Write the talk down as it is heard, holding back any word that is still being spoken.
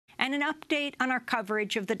and an update on our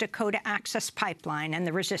coverage of the Dakota Access pipeline and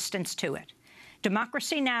the resistance to it.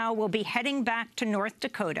 Democracy Now! Will be heading back to North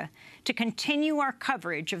Dakota to continue our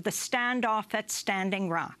coverage of the standoff at Standing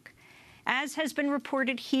Rock. As has been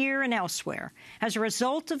reported here and elsewhere, as a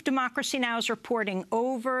result of Democracy Now!'s reporting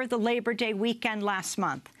over the Labor Day weekend last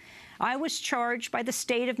month, I was charged by the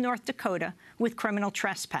state of North Dakota with criminal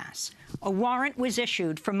trespass. A warrant was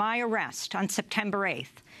issued for my arrest on September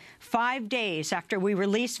 8th, 5 days after we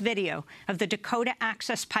released video of the Dakota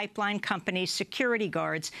Access Pipeline Company's security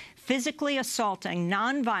guards physically assaulting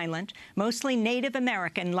nonviolent, mostly Native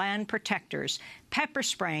American land protectors, pepper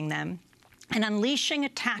spraying them, and unleashing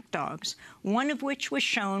attack dogs, one of which was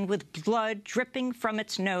shown with blood dripping from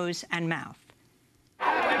its nose and mouth.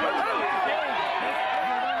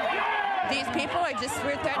 These people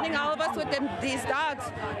were threatening all of us with these dogs,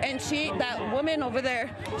 and that woman over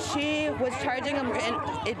there, she was charging them,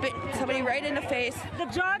 and it bit somebody right in the face. The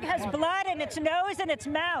dog has blood in its nose and its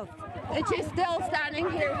mouth. And she's still standing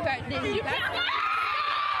here threatening me. Why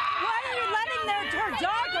are you letting her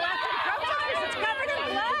dog go after the protesters? It's covered in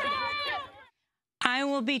blood. I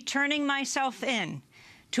will be turning myself in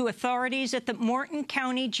to authorities at the Morton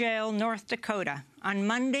County Jail, North Dakota, on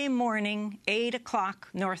Monday morning, 8 o'clock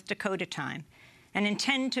North Dakota time, and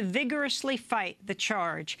intend to vigorously fight the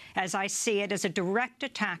charge, as I see it, as a direct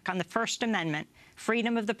attack on the First Amendment,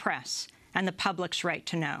 freedom of the press, and the public's right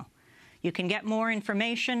to know. You can get more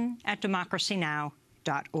information at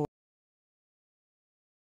democracynow.org.